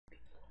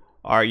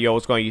Alright, yo,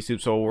 what's going on YouTube?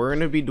 So we're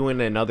gonna be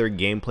doing another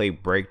gameplay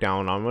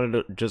breakdown.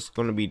 I'm just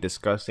gonna be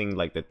discussing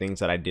like the things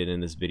that I did in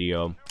this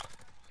video.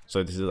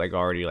 So this is like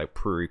already like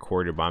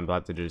pre-recorded, but I'm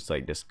about to just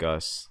like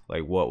discuss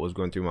like what was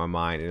going through my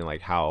mind and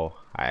like how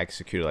I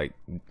executed like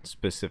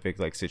specific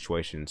like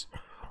situations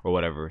or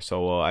whatever.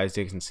 So as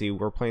you can see,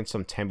 we're playing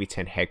some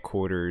 10v10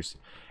 headquarters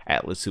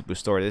Atlas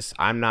Superstore.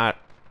 I'm not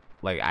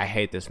like, I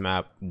hate this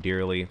map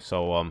dearly,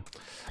 so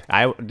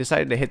I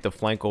decided to hit the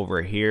flank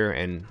over here,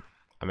 and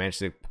I managed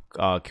to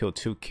kill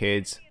two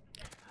kids.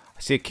 I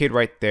see a kid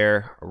right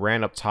there,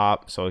 ran up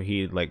top so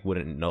he like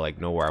wouldn't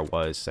know where I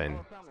was,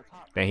 and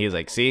then he's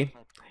like, see,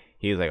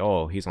 he's like,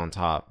 oh, he's on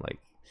top. Like,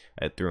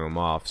 I threw him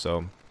off.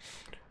 So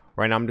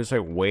right now I'm just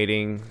like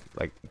waiting,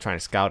 like trying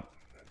to scout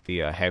the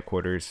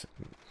headquarters,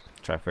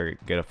 try to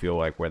get a feel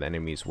like where the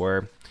enemies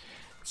were.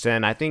 So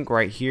then I think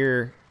right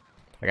here,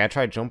 like, I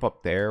tried to jump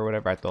up there or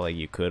whatever. I thought like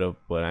you could have,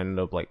 but I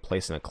ended up like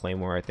placing a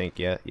claymore, I think.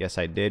 Yes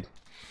I did.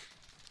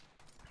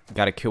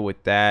 Got a kill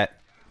with that.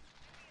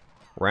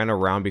 Ran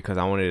around because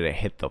I wanted to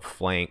hit the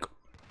flank.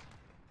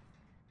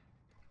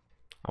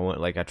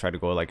 I tried to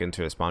go like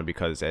into the spawn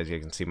because, as you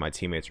can see, my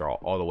teammates are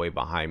all the way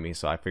behind me,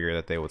 so I figured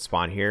that they would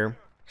spawn here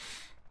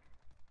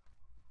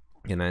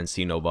and then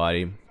see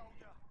nobody.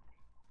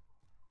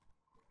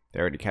 They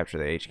already captured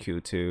the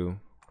HQ too,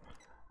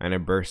 and I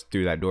burst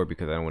through that door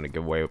because I don't want to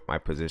give away my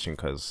position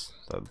because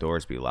the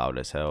doors be loud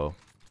as hell.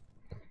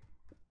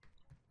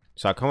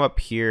 So I come up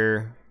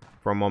here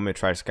for a moment,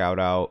 try to scout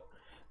out.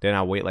 Then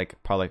I wait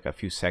like probably like a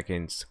few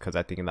seconds because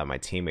I think that my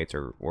teammates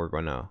were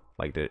gonna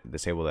like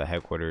disable the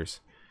headquarters,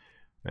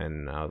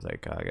 and I was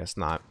like, I guess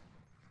not.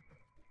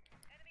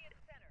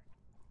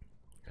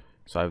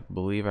 So I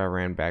believe I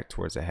ran back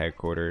towards the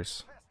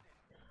headquarters,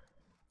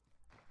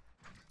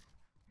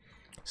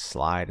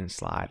 sliding.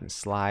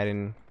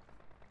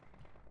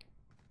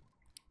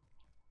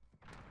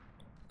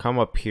 Come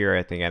up here,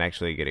 I think, and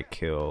actually get a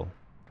kill.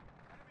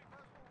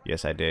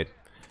 Yes, I did.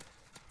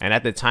 And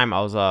at the time,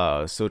 I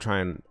was still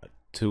trying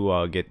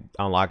to get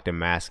unlock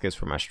Damascus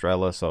for my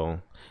Strela, so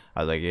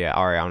I was like, yeah,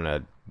 all right, I'm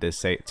gonna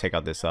take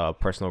out this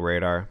personal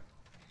radar.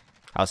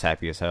 I was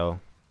happy as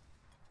hell.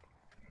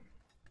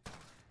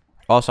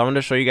 Also, I'm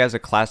gonna show you guys a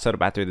class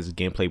setup after this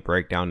gameplay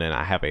breakdown, and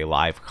I have a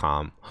live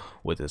comm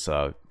with this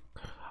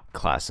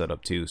class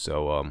setup too,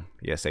 so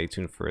yeah, stay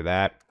tuned for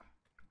that.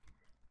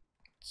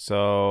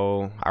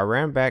 So I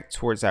ran back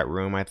towards that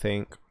room, I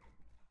think,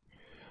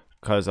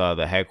 because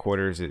the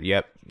headquarters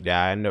yeah,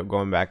 I ended up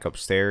going back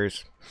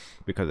upstairs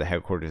because the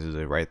headquarters is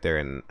right there,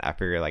 and I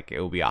figured like it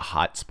will be a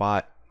hot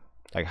spot,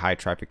 like high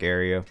traffic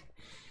area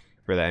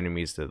for the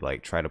enemies to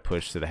like try to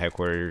push to the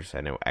headquarters,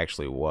 and it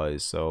actually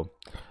was. So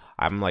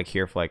I'm like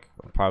here for like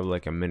probably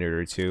like a minute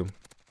or two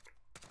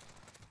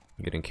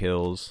getting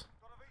kills.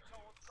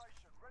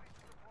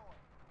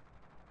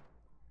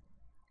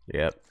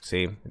 Yep,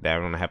 see, that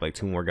I'm gonna have like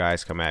two more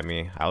guys come at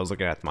me. I was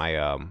looking at my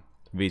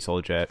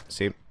VTOL jet.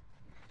 See,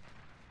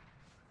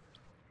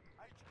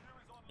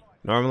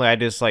 normally I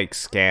just like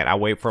scan. I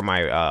wait for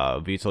my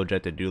VTOL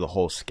jet to do the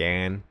whole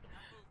scan,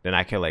 then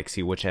I can like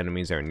see which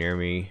enemies are near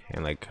me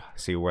and like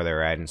see where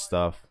they're at and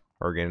stuff,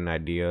 or get an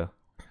idea.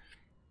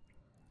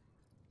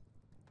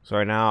 So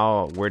right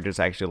now we're just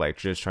actually like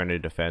just trying to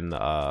defend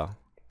the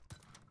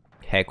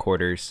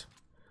headquarters.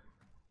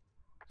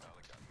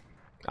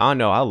 I don't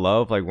know, I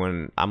love like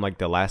when I'm like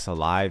the last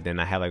alive, then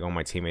I have like all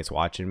my teammates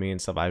watching me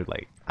and stuff.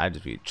 I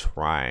just be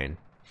trying.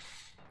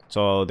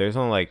 So there's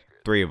only like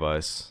 3 of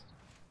us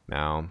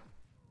now,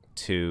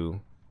 2.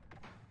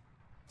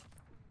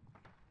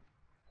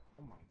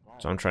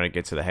 So I'm trying to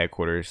get to the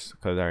headquarters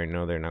because I already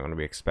know they're not going to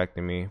be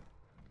expecting me.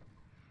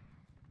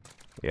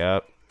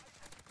 Yep,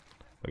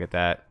 look at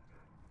that.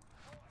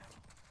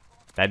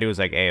 That dude was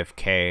like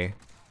AFK.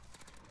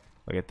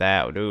 Look at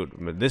that,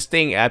 dude. This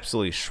thing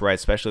absolutely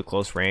shreds, especially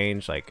close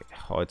range. Like,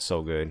 oh, it's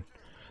so good.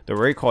 The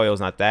recoil is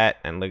not that,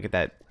 and look at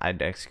that. I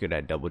executed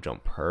that double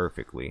jump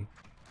perfectly.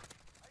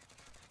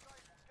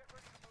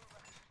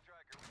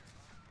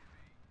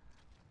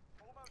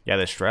 Yeah,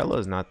 the Strela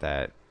is not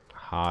that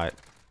hot,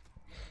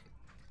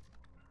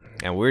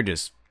 and we're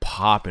just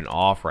popping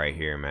off right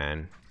here,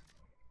 man.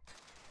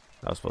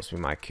 That was supposed to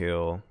be my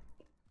kill.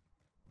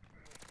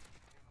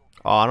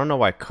 Oh, I don't know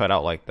why I cut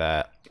out like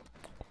that.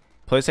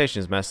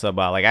 PlayStation's messed up,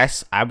 but like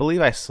I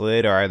believe I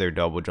slid or either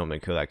double jumped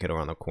and killed that kid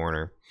around the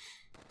corner.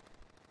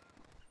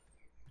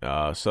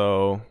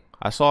 So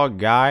I saw a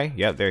guy.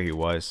 Yep, there he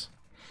was.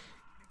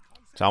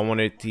 So I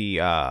wanted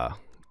to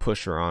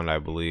push around, I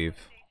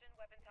believe.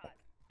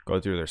 Go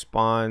through their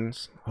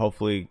spawns.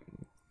 Hopefully,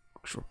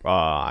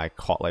 I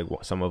caught like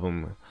some of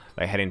them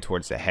like heading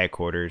towards the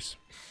headquarters.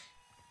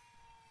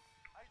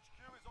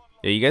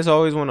 Yeah, you guys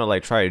always want to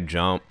like try to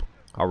jump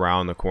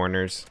around the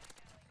corners.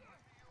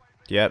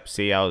 Yep,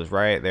 see, I was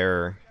right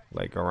there,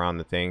 like around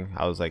the thing.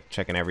 I was like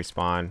checking every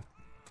spawn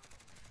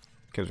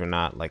because we're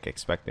not like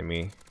expecting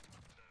me.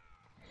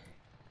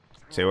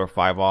 Say we're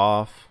 5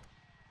 off.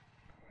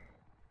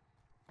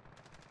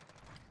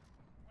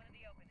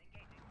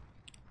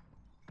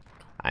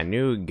 I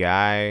knew a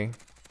guy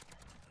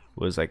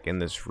was like in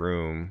this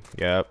room.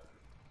 Yep,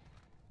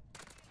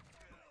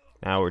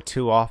 Now we're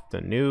 2 off the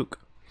nuke.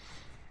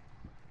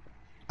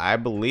 I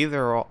believe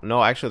they're all...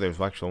 No, actually, there's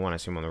actually one. I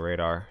see him on the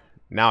radar.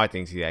 Now I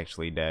think he's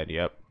actually dead.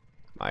 Yep.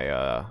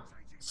 My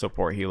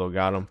support helo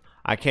got him.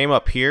 I came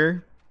up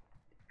here.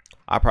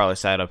 I probably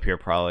sat up here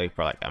probably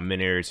for like a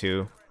minute or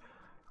two.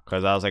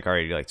 Because I was like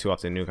already like 2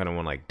 off the nuke. I don't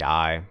want to like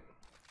die.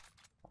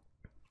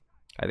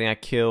 I think I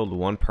killed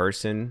 1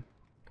 person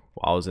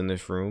while I was in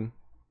this room.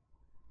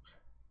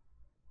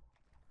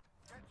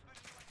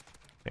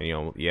 And you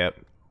know, yep.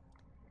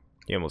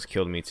 He almost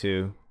killed me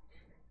too.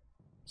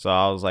 So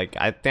I was like,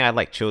 I think I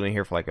like chilled in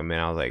here for like a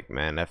minute. I was like,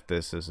 man, F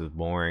this is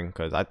boring.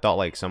 Because I thought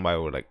like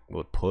somebody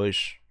would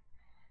push.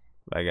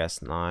 But I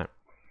guess not.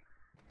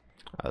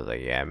 I was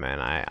like, yeah, man,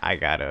 I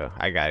gotta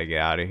get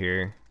out of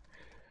here.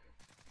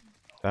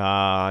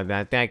 I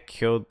think I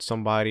killed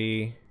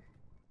somebody.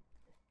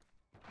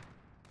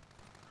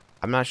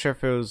 I'm not sure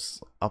if it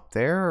was up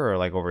there or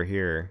like over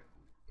here.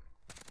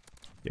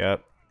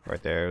 Yep,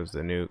 right there was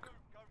the nuke.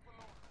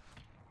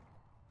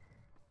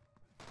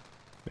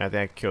 I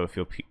think I killed a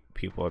few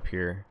people up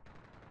here.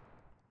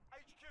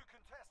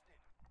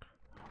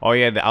 Oh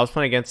yeah, I was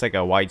playing against like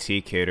a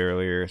YT kid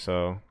earlier,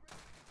 so.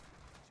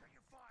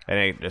 And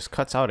it just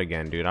cuts out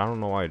again, dude. I don't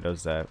know why it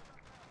does that.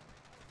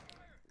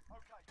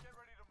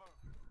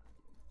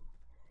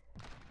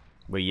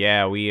 But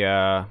yeah, we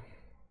I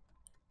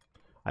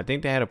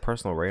think they had a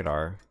personal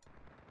radar.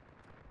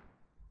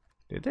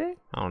 Did they?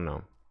 I don't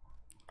know.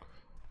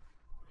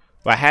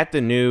 But I had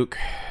the nuke.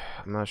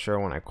 I'm not sure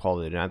when I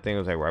called it. And I think it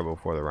was like right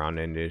before the round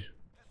ended.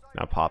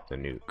 And I popped the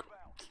nuke.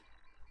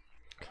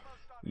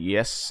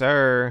 Yes,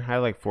 sir. I had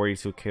like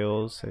 42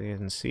 kills, as you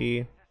can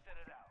see.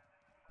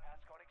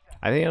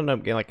 I think I ended up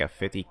getting like a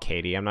 50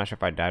 KD. I'm not sure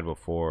if I died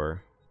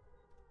before.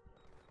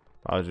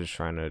 I was just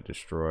trying to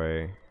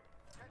destroy.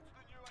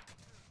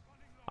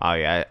 Oh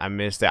yeah, I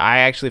missed it. I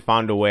actually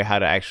found a way how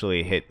to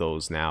actually hit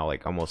those now,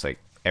 like almost like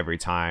every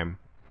time,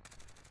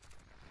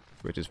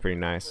 which is pretty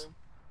nice.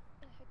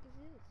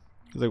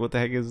 He's like, what the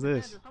heck is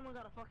this? Someone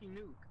got a fucking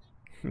nuke.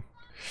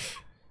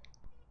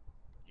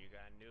 You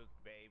got nuke,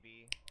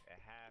 baby. It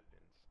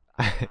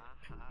happens.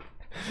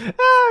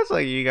 It's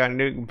like, you got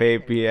nuke,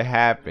 baby. It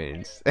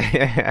happens.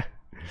 Yes.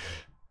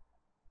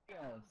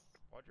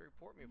 Why'd you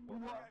report me for?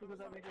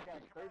 Because I think I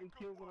got 30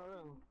 kills in a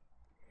row.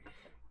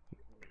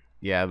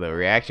 Yeah, the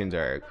reactions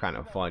are kind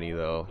of funny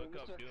though.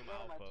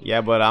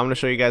 Yeah, but I'm gonna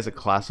show you guys a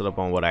class setup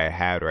on what I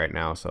had right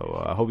now.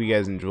 So I hope you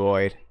guys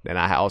enjoyed. And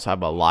I also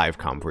have a live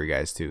comp for you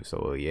guys too.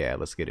 So yeah,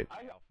 let's get it.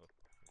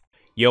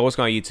 Yo, what's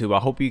going on YouTube? I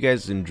hope you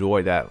guys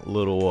enjoyed that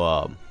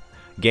little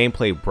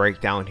gameplay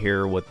breakdown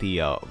here with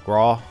the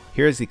GRAU.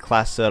 Here's the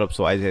class setup.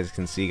 So as you guys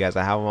can see, guys,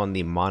 I have on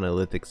the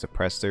monolithic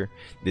suppressor,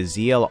 the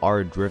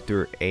ZLR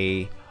Drifter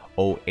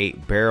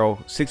A08 barrel,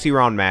 60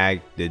 round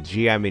mag, the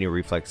GI mini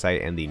reflex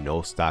sight, and the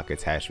no stock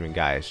attachment.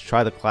 Guys,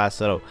 try the class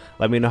setup.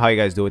 Let me know how you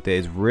guys do with it.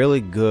 It's really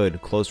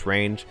good close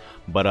range,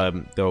 but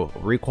the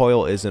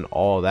recoil isn't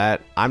all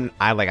that. I know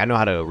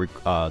how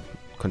to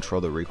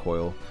control the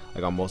recoil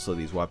like on most of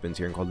these weapons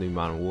here in Call of Duty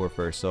Modern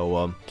Warfare.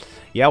 So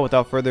yeah,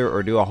 without further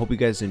ado, I hope you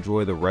guys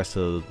enjoy the rest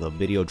of the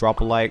video. Drop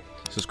a like,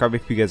 subscribe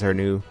if you guys are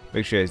new,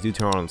 make sure you guys do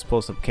turn on those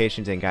post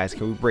notifications, and guys,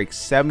 can we break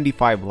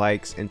 75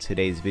 likes in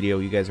today's video?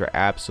 You guys are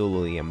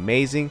absolutely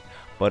amazing.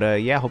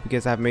 But yeah, hope you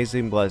guys have an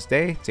amazing blessed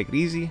day. Take it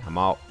easy. I'm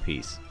out.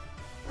 Peace.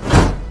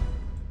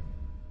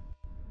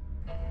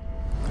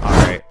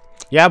 Alright,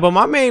 yeah, but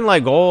my main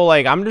like goal,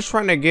 like I'm just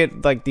trying to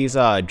get like these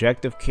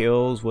objective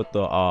kills with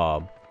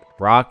the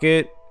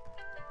rocket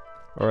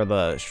or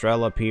the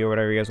Strela P or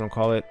whatever you guys want to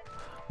call it,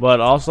 but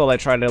also like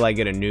trying to like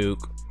get a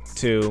nuke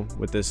too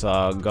with this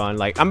gun.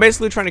 Like I'm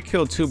basically trying to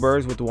kill 2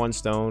 birds with 1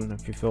 stone,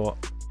 if you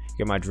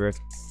get my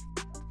drift.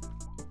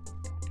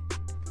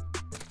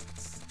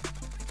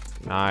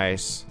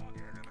 Nice,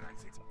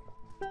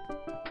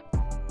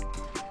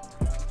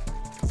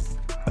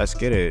 let's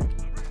get it.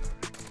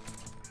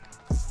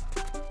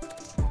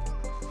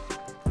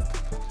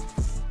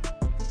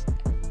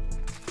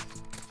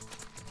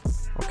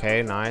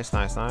 Okay, nice.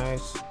 I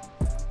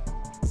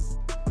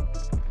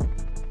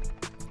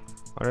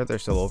wonder if they're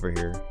still over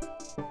here.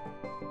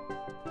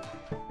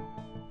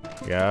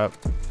 Yep.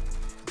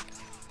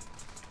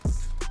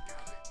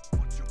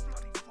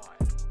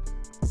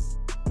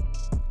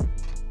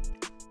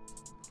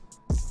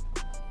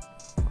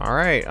 All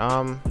right.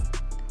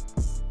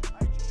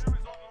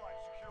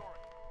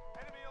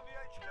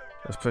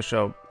 Let's push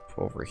up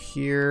over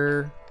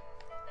here.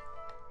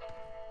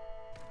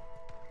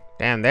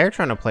 Damn, they're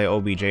trying to play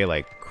OBJ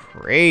like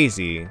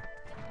crazy.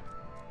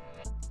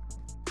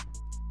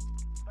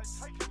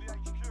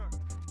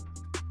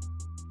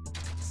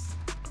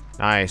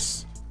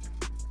 Nice.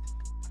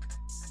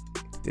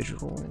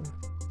 Digital.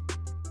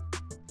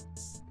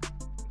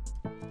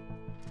 I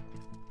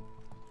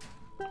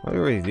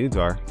wonder where these dudes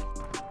are.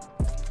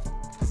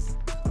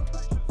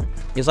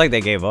 It's like they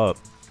gave up.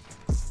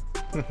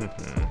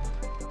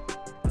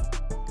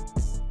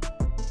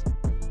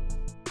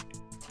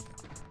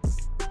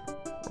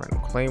 Run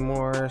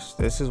claymores.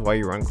 This is why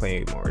you run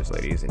claymores,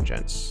 ladies and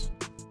gents.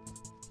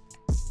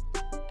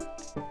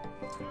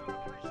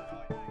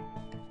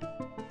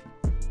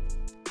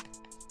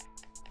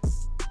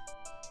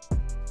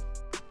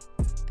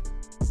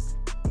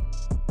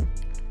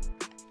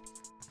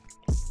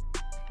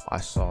 I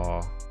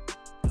saw.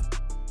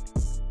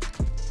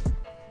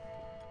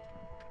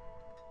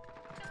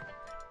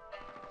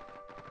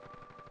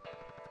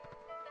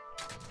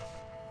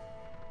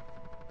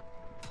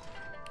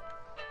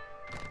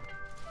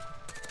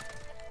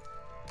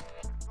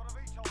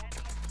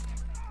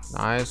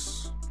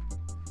 Nice.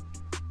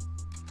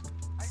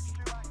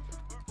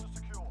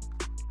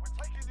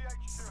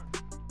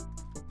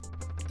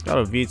 Got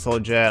a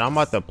VTOL jet. I'm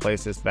about to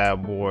place this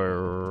bad boy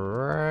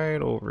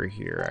right over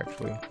here,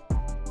 actually.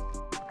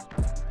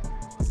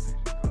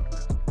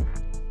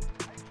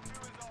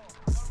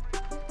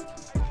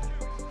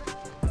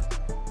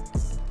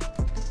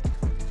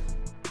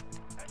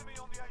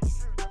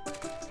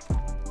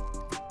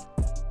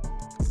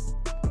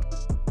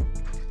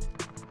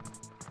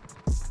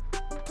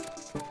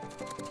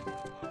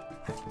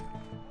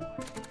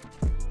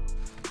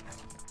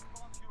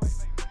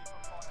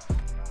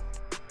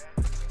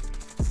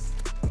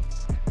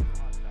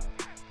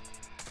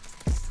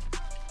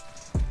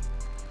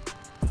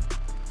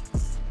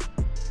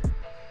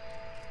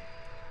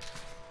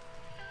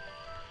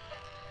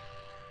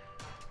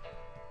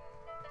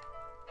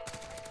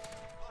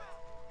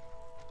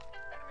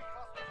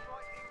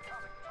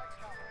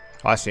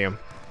 Oh, I see him.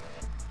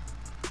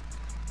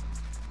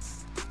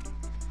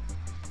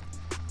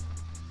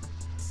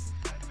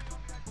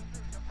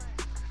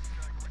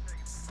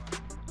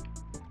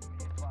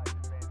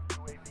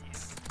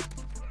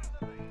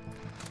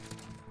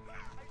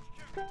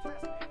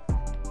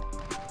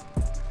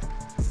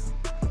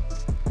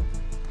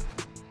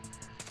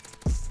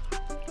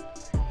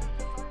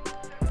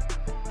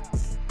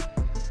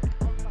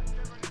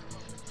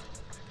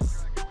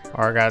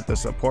 Alright, got the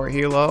support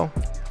helo.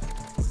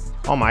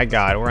 Oh my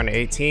god, we're on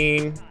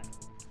 18.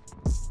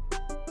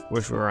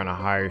 Wish we were on a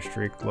higher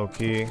streak, low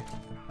key.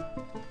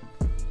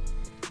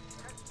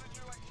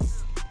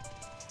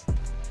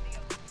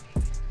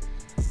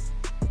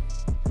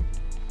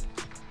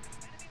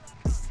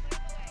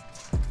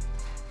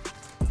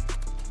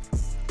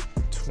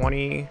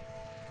 $20.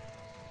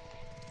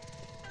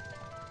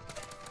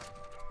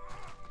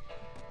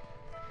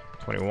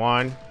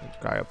 21.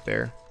 Guy up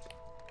there.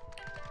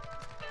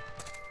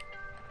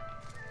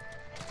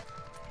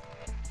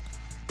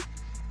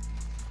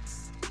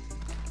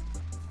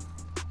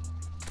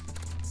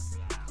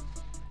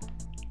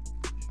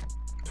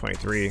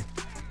 $23.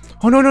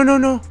 Oh no no no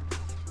no!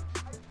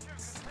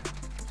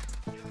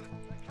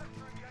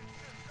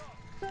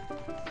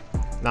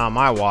 Not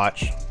my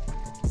watch.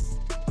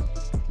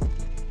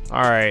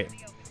 All right.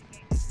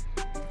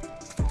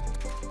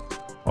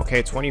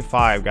 Okay,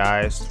 25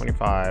 guys.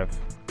 25.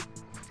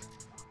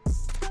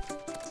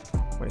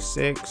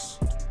 26.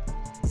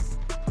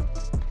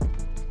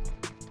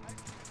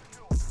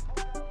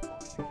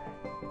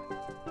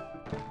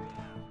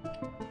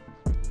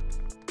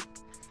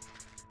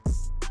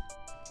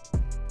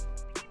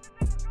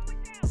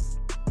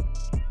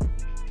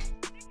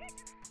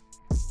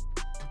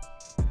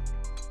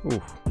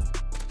 Oof.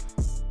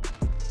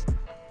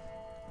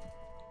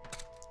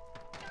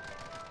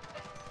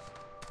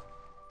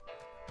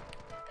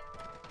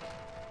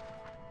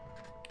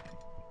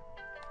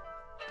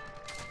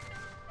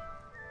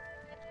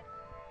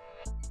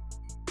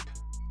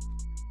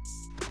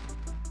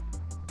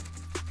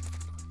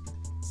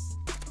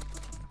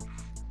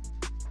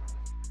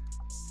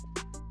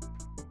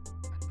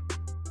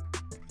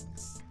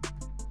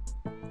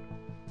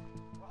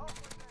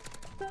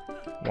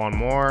 One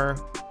more.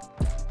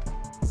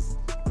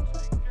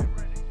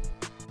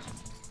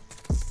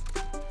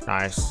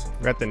 Nice.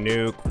 We got the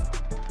nuke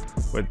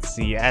with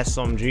the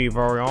SMG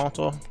variant.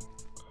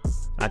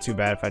 Not too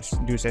bad if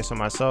I do say so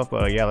myself,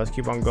 but yeah, let's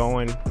keep on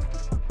going.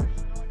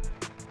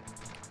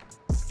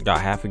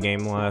 Got half a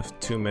game left,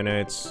 2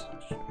 minutes.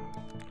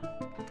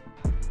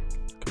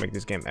 Can make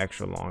this game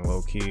extra long,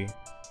 low key.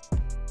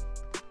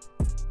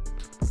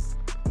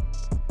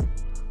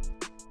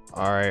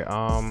 All right,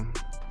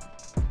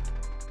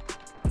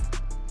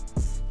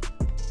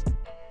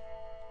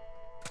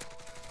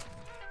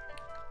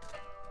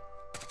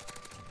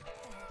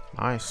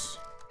 nice.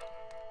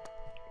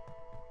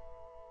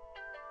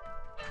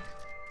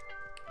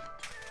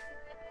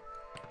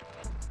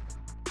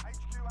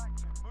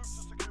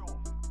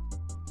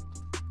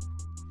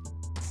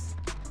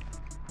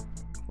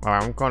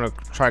 Alright, I'm gonna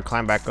try to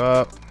climb back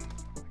up.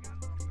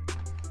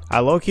 I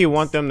low-key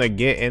want them to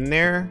get in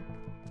there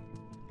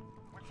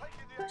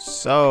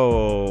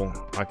so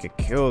I could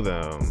kill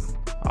them,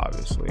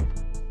 obviously.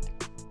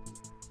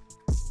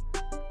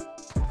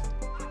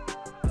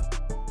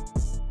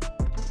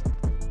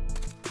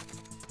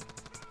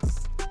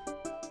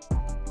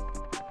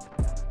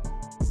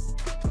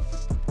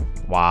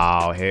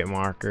 Wow, hit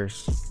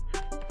markers.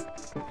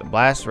 The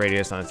blast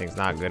radius on this thing's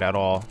not good at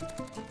all.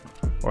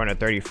 We're in a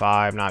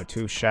 35, not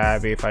too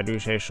shabby if I do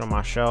say so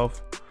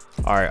myself.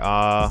 Alright,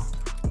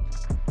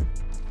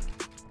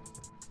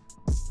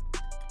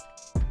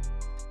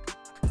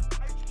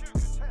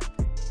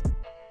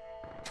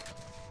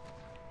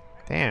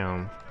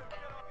 damn.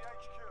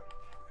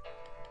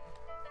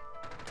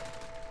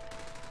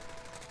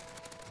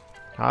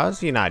 How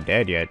is he not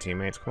dead yet,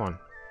 teammates? Come on.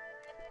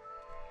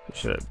 He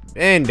should have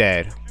been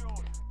dead.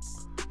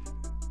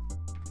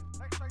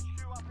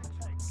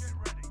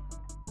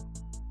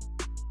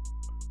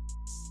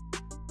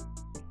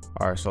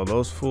 Alright, so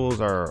those fools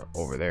are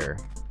over there.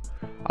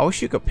 I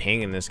wish you could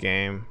ping in this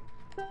game.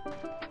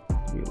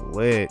 You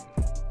lit.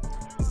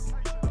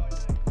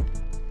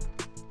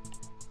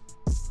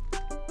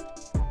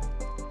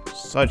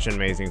 Such an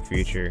amazing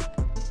feature.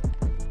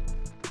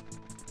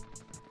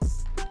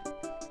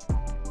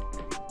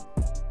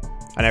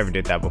 I never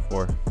did that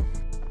before.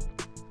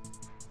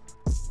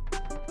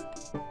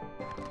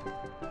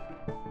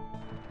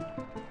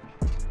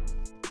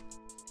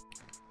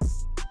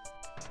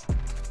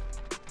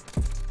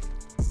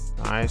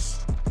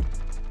 Nice.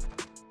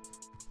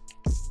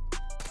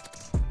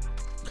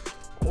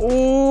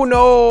 Oh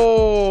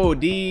no,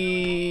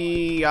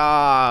 D-Ox,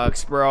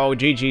 bro.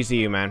 GG's to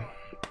you, man.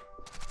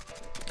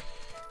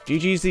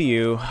 GG's to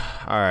you.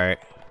 All right.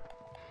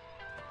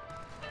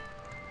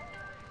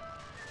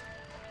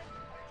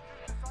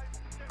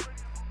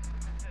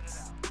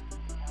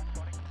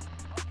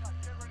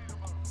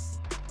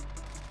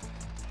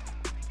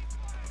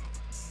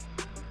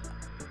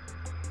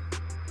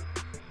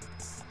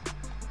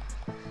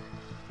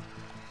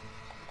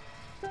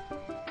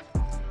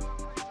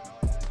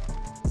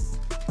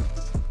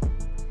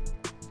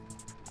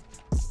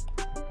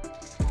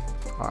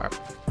 Alright,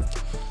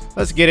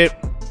 let's get it.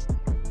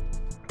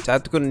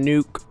 Tactical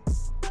nuke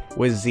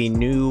with the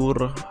new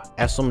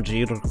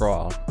SMG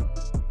GRAU.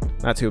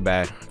 Not too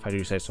bad, if I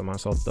do say so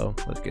myself though.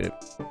 Let's get it.